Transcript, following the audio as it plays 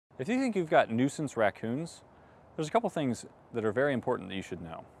If you think you've got nuisance raccoons, there's a couple things that are very important that you should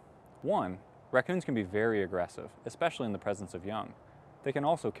know. One, raccoons can be very aggressive, especially in the presence of young. They can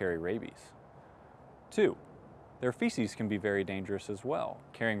also carry rabies. Two, their feces can be very dangerous as well,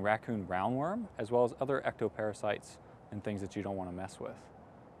 carrying raccoon roundworm as well as other ectoparasites and things that you don't want to mess with.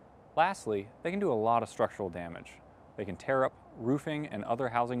 Lastly, they can do a lot of structural damage. They can tear up roofing and other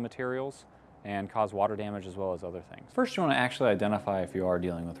housing materials and cause water damage as well as other things. First, you want to actually identify if you are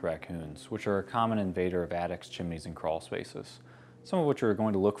dealing with raccoons, which are a common invader of attics, chimneys, and crawl spaces. Some of what you're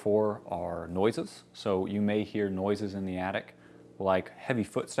going to look for are noises. So you may hear noises in the attic like heavy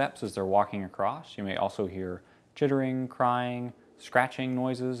footsteps as they're walking across. You may also hear chittering, crying, scratching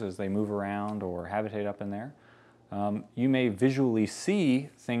noises as they move around or habitate up in there. You may visually see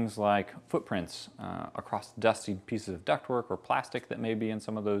things like footprints across dusty pieces of ductwork or plastic that may be in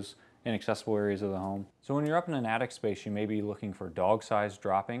some of those inaccessible areas of the home. So when you're up in an attic space, you may be looking for dog-sized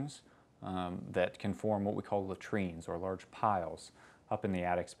droppings that can form what we call latrines or large piles up in the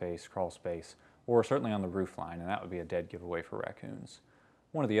attic space, crawl space, or certainly on the roof line, and that would be a dead giveaway for raccoons.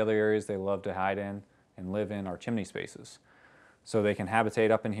 One of the other areas they love to hide in and live in are chimney spaces. So they can habitate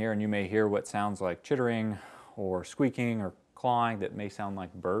up in here, and you may hear what sounds like chittering or squeaking or clawing that may sound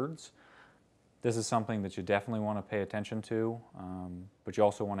like birds. This is something that you definitely want to pay attention to, but you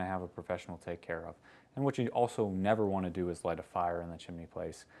also want to have a professional take care of. And what you also never want to do is light a fire in the chimney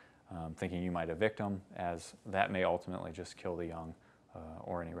place, thinking you might evict them, as that may ultimately just kill the young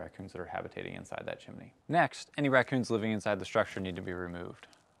or any raccoons that are habitating inside that chimney. Next, any raccoons living inside the structure need to be removed.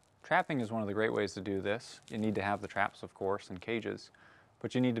 Trapping is one of the great ways to do this. You need to have the traps, of course, and cages,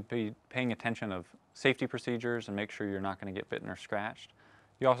 but you need to be paying attention of safety procedures and make sure you're not going to get bitten or scratched.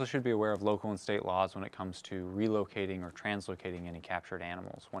 You also should be aware of local and state laws when it comes to relocating or translocating any captured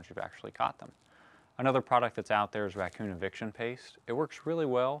animals once you've actually caught them. Another product that's out there is raccoon eviction paste. It works really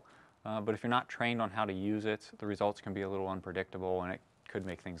well, but if you're not trained on how to use it, the results can be a little unpredictable and it could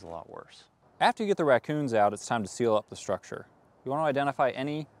make things a lot worse. After you get the raccoons out, it's time to seal up the structure. You want to identify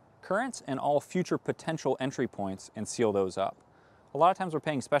any current and all future potential entry points and seal those up. A lot of times we're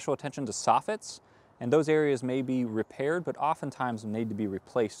paying special attention to soffits, and those areas may be repaired, but oftentimes need to be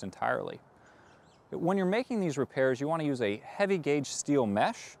replaced entirely. When you're making these repairs, you want to use a heavy gauge steel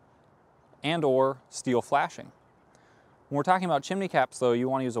mesh and or steel flashing. When we're talking about chimney caps though, you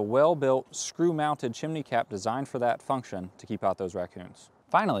want to use a well-built screw-mounted chimney cap designed for that function to keep out those raccoons.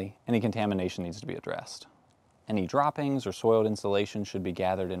 Finally, any contamination needs to be addressed. Any droppings or soiled insulation should be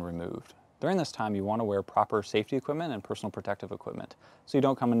gathered and removed. During this time, you want to wear proper safety equipment and personal protective equipment so you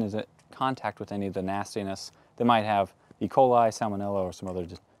don't come into contact with any of the nastiness that might have E. coli, salmonella, or some other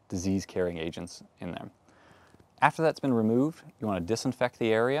disease-carrying agents in them. After that's been removed, you want to disinfect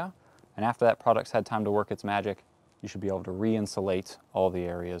the area, and after that product's had time to work its magic, you should be able to re-insulate all the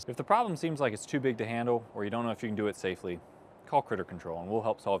areas. If the problem seems like it's too big to handle, or you don't know if you can do it safely, call Critter Control and we'll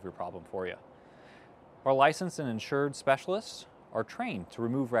help solve your problem for you. Our licensed and insured specialists are trained to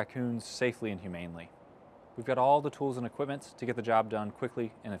remove raccoons safely and humanely. We've got all the tools and equipment to get the job done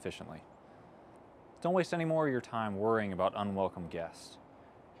quickly and efficiently. Don't waste any more of your time worrying about unwelcome guests.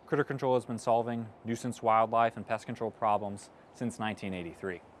 Critter Control has been solving nuisance wildlife and pest control problems since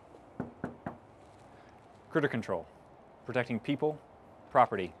 1983. Critter Control, protecting people,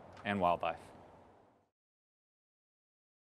 property, and wildlife.